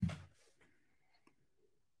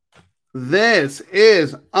This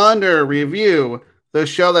is Under Review, the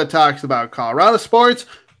show that talks about Colorado sports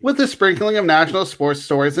with a sprinkling of national sports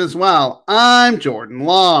stories as well. I'm Jordan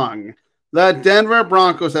Long. The Denver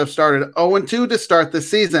Broncos have started 0-2 to start the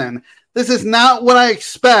season. This is not what I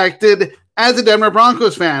expected as a Denver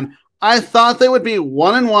Broncos fan. I thought they would be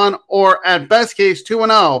 1-1 or at best case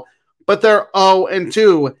 2-0, but they're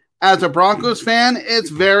 0-2. As a Broncos fan, it's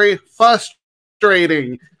very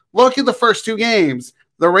frustrating. Look at the first two games.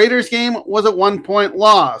 The Raiders game was a 1-point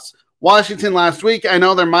loss. Washington last week, I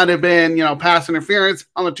know there might have been, pass interference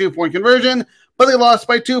on the 2-point conversion, but they lost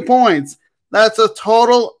by 2 points. That's a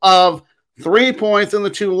total of 3 points in the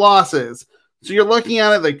 2 losses. So you're looking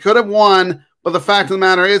at it, they could have won, but the fact of the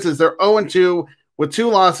matter is they're 0-2 with 2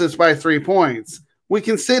 losses by 3 points. We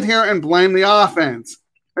can sit here and blame the offense.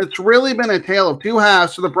 It's really been a tale of 2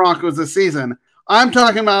 halves for the Broncos this season. I'm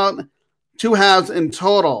talking about 2 halves in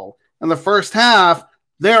total. In the first half,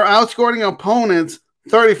 they're outscoring opponents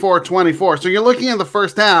 34-24. So you're looking at the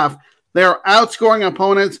first half, they're outscoring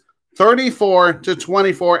opponents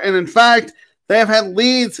 34-24. And in fact, they have had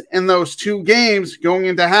leads in those 2 games going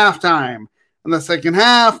into halftime. In the second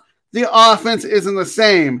half, the offense isn't the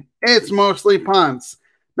same. It's mostly punts.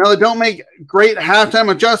 Now, they don't make great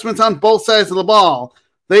halftime adjustments on both sides of the ball.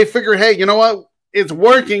 They figure, hey, you know what? It's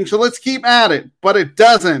working, so let's keep at it. But it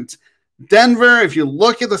doesn't. Denver, if you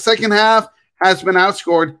look at the second half, has been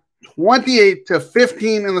outscored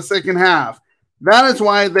 28-15 in the second half. That is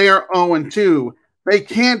why they are 0-2. They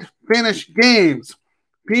can't finish games.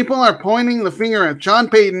 People are pointing the finger at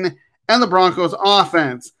Sean Payton and the Broncos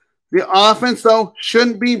offense. The offense, though,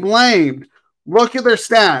 shouldn't be blamed. Look at their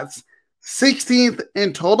stats. 16th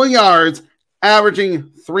in total yards, averaging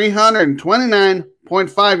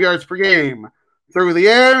 329.5 yards per game. Through the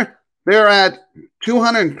air, they're at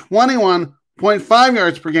 221.5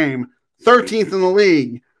 yards per game, 13th in the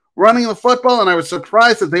league. Running the football, and I was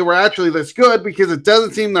surprised that they were actually this good because it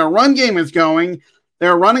doesn't seem their run game is going.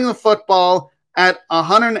 They're running the football at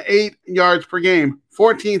 108 yards per game,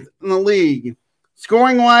 14th in the league.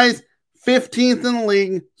 Scoring-wise, 15th in the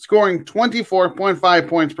league, scoring 24.5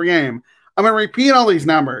 points per game. I'm going to repeat all these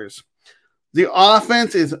numbers. The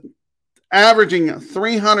offense is averaging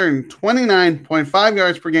 329.5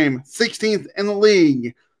 yards per game, 16th in the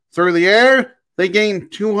league. Through the air, they gain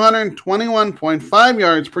 221.5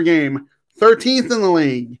 yards per game, 13th in the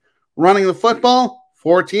league. Running the football,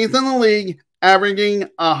 14th in the league, averaging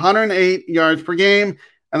 108 yards per game,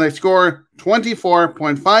 and they score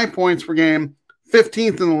 24.5 points per game,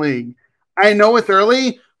 15th in the league. I know it's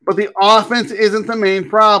early, but the offense isn't the main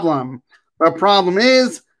problem. The problem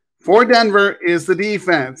is, for Denver, is the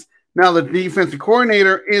defense. Now, the defensive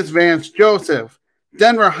coordinator is Vance Joseph.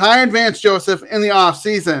 Denver hired Vance Joseph in the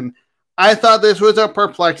offseason. I thought this was a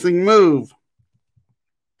perplexing move.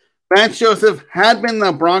 Vance Joseph had been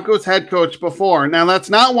the Broncos head coach before. Now, that's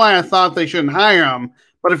not why I thought they shouldn't hire him,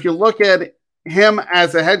 but if you look at him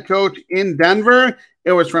as a head coach in Denver,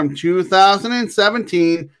 it was from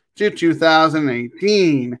 2017 to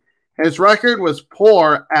 2018. His record was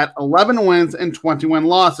poor at 11 wins and 21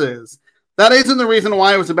 losses. That isn't the reason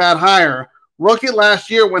why it was a bad hire. Look at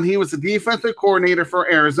last year when he was the defensive coordinator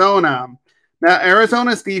for Arizona. Now,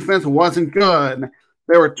 Arizona's defense wasn't good.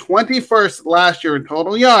 They were 21st last year in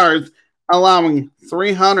total yards, allowing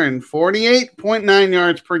 348.9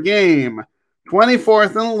 yards per game, 24th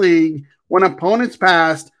in the league when opponents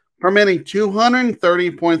passed, permitting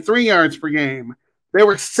 230.3 yards per game. They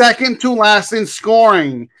were second to last in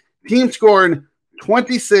scoring. Team scored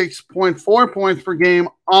 26.4 points per game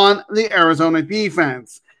on the Arizona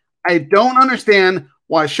defense. I don't understand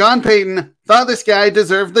why Sean Payton thought this guy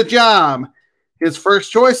deserved the job. His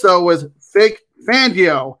first choice, though, was Vic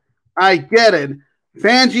Fangio. I get it.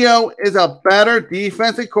 Fangio is a better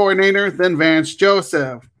defensive coordinator than Vance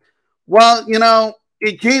Joseph. Well,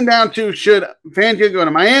 it came down to should Fangio go to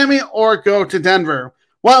Miami or go to Denver?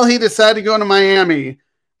 Well, he decided to go to Miami.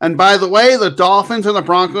 And by the way, the Dolphins are the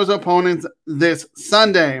Broncos' opponents this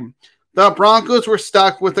Sunday. The Broncos were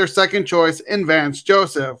stuck with their second choice in Vance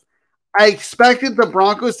Joseph. I expected the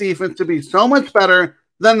Broncos defense to be so much better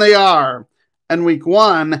than they are. And week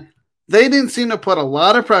 1, they didn't seem to put a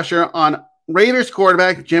lot of pressure on Raiders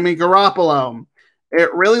quarterback Jimmy Garoppolo.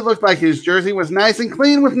 It really looked like his jersey was nice and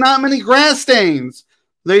clean with not many grass stains.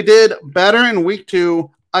 They did better in week 2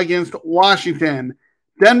 against Washington.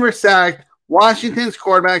 Denver sacked Washington's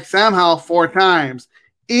quarterback Sam Howell 4 times.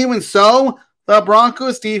 Even so, the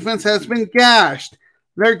Broncos defense has been gashed.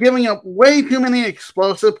 They're giving up way too many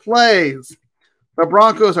explosive plays. The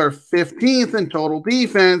Broncos are 15th in total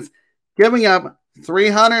defense, giving up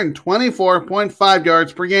 324.5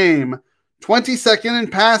 yards per game, 22nd in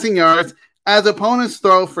passing yards as opponents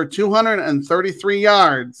throw for 233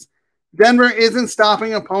 yards. Denver isn't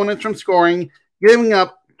stopping opponents from scoring, giving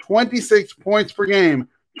up 26 points per game,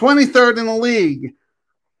 23rd in the league.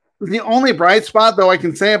 The only bright spot, though, I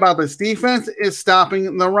can say about this defense is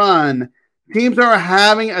stopping the run. Teams are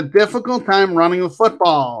having a difficult time running the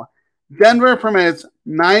football. Denver permits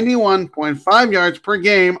 91.5 yards per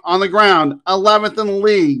game on the ground, 11th in the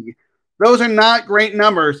league. Those are not great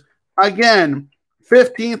numbers. Again,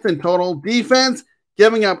 15th in total defense,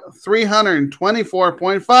 giving up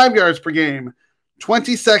 324.5 yards per game,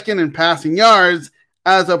 22nd in passing yards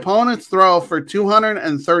as opponents throw for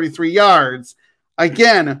 233 yards.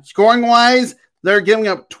 Again, scoring-wise, they're giving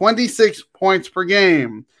up 26 points per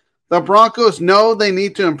game. The Broncos know they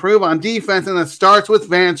need to improve on defense, and it starts with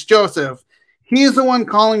Vance Joseph. He's the one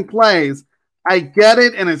calling plays. I get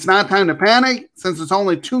it, and it's not time to panic since it's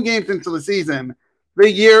only 2 games into the season. The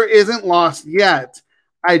year isn't lost yet.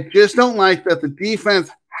 I just don't like that the defense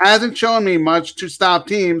hasn't shown me much to stop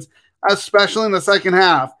teams, especially in the second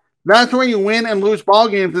half. That's where you win and lose ball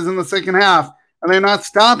games is in the second half, and they're not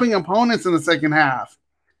stopping opponents in the second half.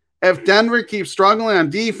 If Denver keeps struggling on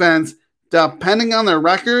defense, depending on their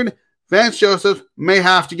record, Vance Joseph may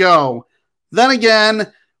have to go. Then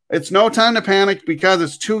again, it's no time to panic because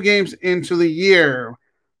it's 2 games into the year.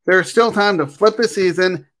 There's still time to flip the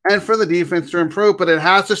season and for the defense to improve, but it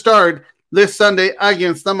has to start this Sunday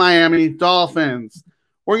against the Miami Dolphins.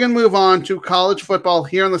 We're going to move on to college football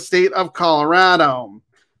here in the state of Colorado.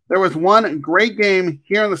 There was one great game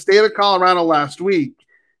here in the state of Colorado last week.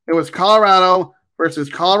 It was Colorado versus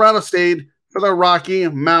Colorado State for the Rocky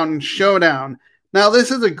Mountain Showdown. Now,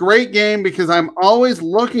 this is a great game because I'm always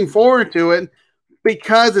looking forward to it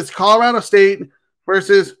because it's Colorado State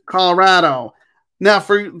versus Colorado. Now,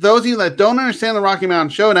 for those of you that don't understand the Rocky Mountain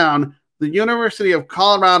Showdown, the University of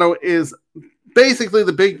Colorado is basically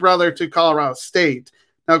the big brother to Colorado State.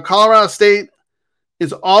 Now, Colorado State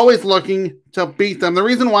is always looking to beat them. The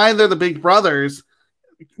reason why they're the big brothers,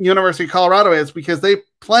 University of Colorado, is because they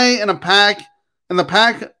play in the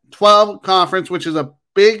Pac-12 conference, which is a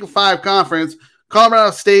Big 5 conference.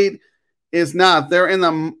 Colorado State is not. They're in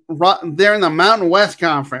the Mountain West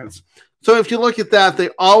Conference. So if you look at that, they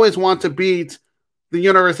always want to beat the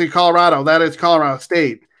University of Colorado. That is Colorado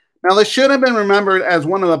State. Now, this should have been remembered as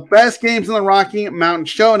one of the best games in the Rocky Mountain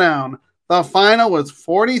Showdown. The final was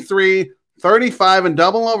 43-35 in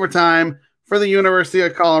double overtime for the University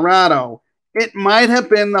of Colorado. It might have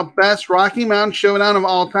been the best Rocky Mountain Showdown of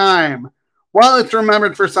all time. Well, it's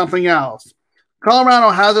remembered for something else. Colorado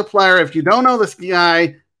has a player, if you don't know this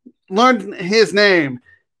guy, learn his name.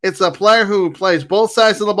 It's a player who plays both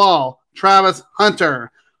sides of the ball, Travis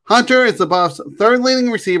Hunter. Hunter is the Buffs' 3rd leading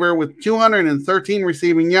receiver with 213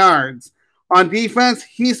 receiving yards. On defense,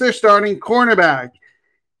 he's their starting cornerback.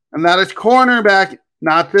 And that is cornerback,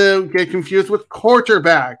 not to get confused with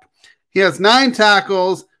quarterback. He has 9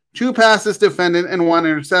 tackles, 2 passes defended, and 1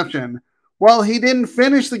 interception. Well, he didn't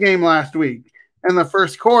finish the game last week. In the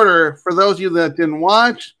first quarter, for those of you that didn't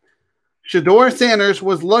watch, Shedeur Sanders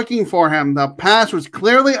was looking for him. The pass was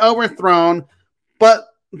clearly overthrown, but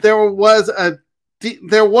there was a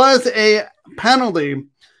penalty. And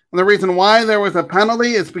the reason why there was a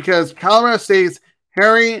penalty is because Colorado State's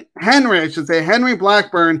Henry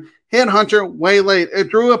Blackburn hit Hunter way late. It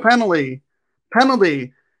drew a penalty.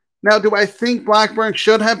 Now, do I think Blackburn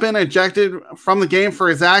should have been ejected from the game for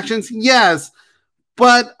his actions? Yes.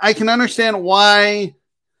 But I can understand why,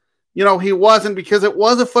 he wasn't, because it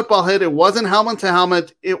was a football hit. It wasn't helmet to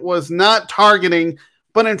helmet. It was not targeting,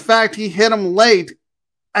 but in fact, he hit him late.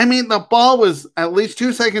 I mean, the ball was at least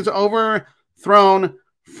 2 seconds overthrown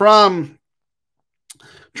from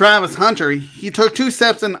Travis Hunter. He took 2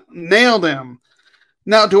 steps and nailed him.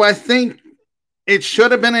 Now, do I think it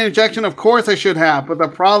should have been an ejection? Of course I should have, but the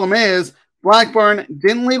problem is Blackburn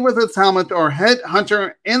didn't lead with his helmet or hit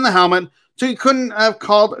Hunter in the helmet, so he couldn't have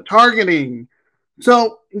called targeting.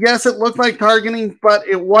 So, yes, it looked like targeting, but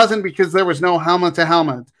it wasn't because there was no helmet to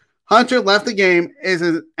helmet. Hunter left the game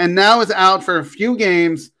and now is out for a few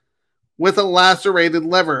games with a lacerated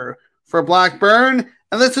liver. For Blackburn,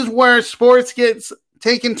 and this is where sports gets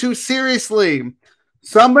taken too seriously.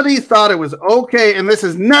 Somebody thought it was okay, and this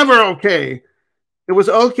is never okay. It was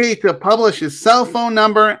okay to publish his cell phone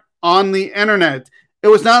number on the internet. It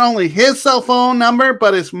was not only his cell phone number,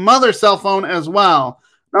 but his mother's cell phone as well.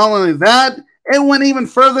 Not only that, it went even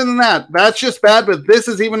further than that. That's just bad, but this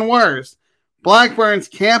is even worse. Blackburn's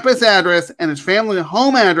campus address and his family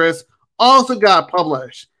home address also got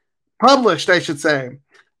published, I should say.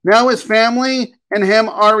 Now his family and him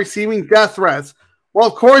are receiving death threats. Well,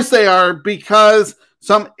 of course they are, because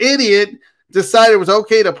some idiot decided it was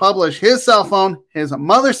okay to publish his cell phone, his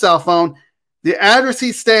mother's cell phone, the address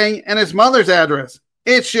he's staying, and his mother's address.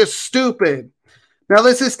 It's just stupid. Now,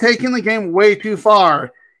 this is taking the game way too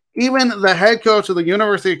far. Even the head coach of the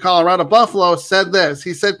University of Colorado Buffalo said this.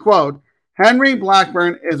 He said, quote, Henry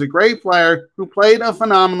Blackburn is a great player who played a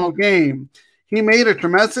phenomenal game. He made a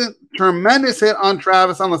tremendous hit on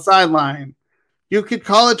Travis on the sideline. You could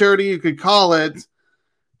call it dirty. You could call it.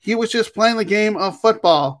 He was just playing the game of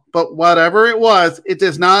football. But whatever it was, it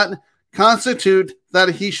does not constitute that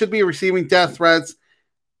he should be receiving death threats,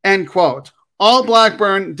 end quote. All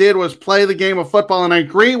Blackburn did was play the game of football, and I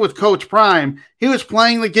agree with Coach Prime. He was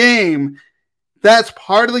playing the game. That's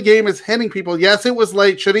part of the game, is hitting people. Yes, it was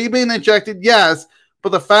late. Should he have been ejected? Yes. But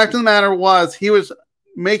the fact of the matter was he was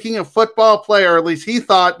making a football play, or at least he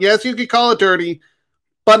thought. Yes, you could call it dirty,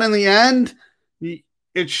 but in the end,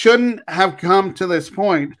 it shouldn't have come to this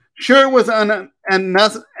point. Sure, it was an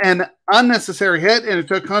unnecessary hit, and it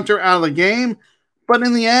took Hunter out of the game, but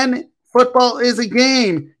in the end, football is a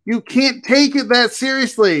game. You can't take it that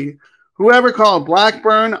seriously. Whoever called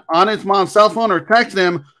Blackburn on his mom's cell phone or texted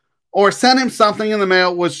him or sent him something in the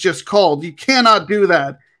mail was just cold. You cannot do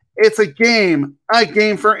that. It's a game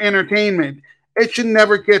for entertainment. It should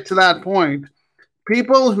never get to that point.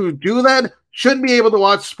 People who do that shouldn't be able to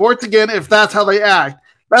watch sports again if that's how they act.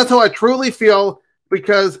 That's how I truly feel,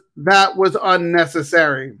 because that was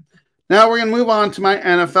unnecessary. Now we're going to move on to my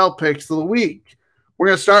NFL picks of the week. We're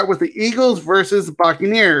going to start with the Eagles versus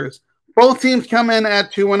Buccaneers. Both teams come in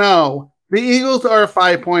at 2-0. The Eagles are a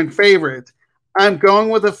 5-point favorite. I'm going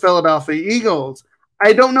with the Philadelphia Eagles.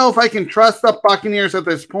 I don't know if I can trust the Buccaneers at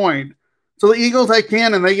this point. So the Eagles I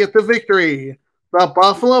can, and they get the victory. The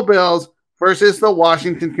Buffalo Bills versus the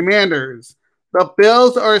Washington Commanders. The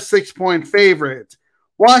Bills are a 6-point favorite.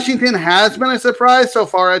 Washington has been a surprise so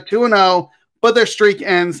far at 2-0, but their streak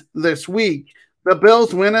ends this week. The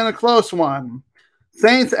Bills win in a close one.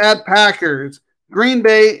 Saints at Packers. Green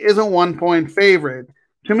Bay is a 1-point favorite.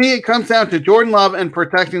 To me, it comes down to Jordan Love and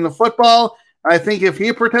protecting the football. I think if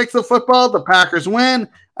he protects the football, the Packers win,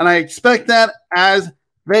 and I expect that as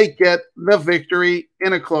they get the victory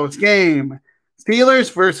in a close game.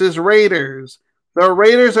 Steelers versus Raiders. The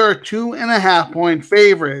Raiders are a 2.5-point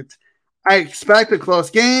favorite. I expect a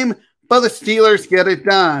close game, but the Steelers get it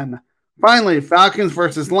done. Finally, Falcons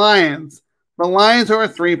versus Lions. The Lions are a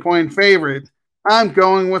 3-point favorite. I'm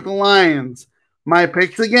going with the Lions. My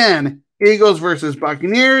picks again: Eagles versus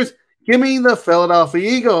Buccaneers. Give me the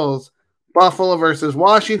Philadelphia Eagles. Buffalo versus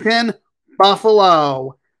Washington.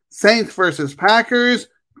 Buffalo. Saints versus Packers.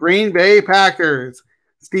 Green Bay Packers.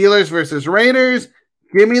 Steelers versus Raiders.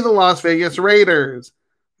 Give me the Las Vegas Raiders.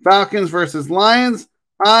 Falcons versus Lions.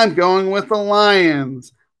 I'm going with the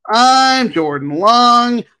Lions. I'm Jordan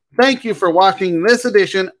Long. Thank you for watching this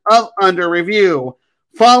edition of Under Review.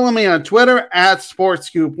 Follow me on Twitter at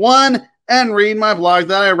SportsScoop1 and read my blog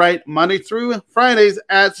that I write Monday through Fridays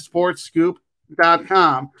at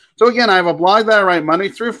sportsscoop.com. So again, I have a blog that I write Monday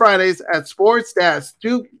through Fridays at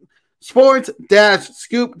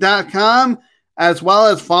sports-scoop.com, as well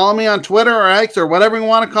as follow me on Twitter or X or whatever you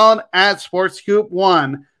want to call it at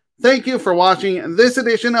SportsScoop1. Thank you for watching this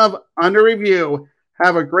edition of Under Review.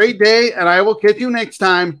 Have a great day, and I will catch you next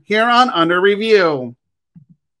time here on Under Review.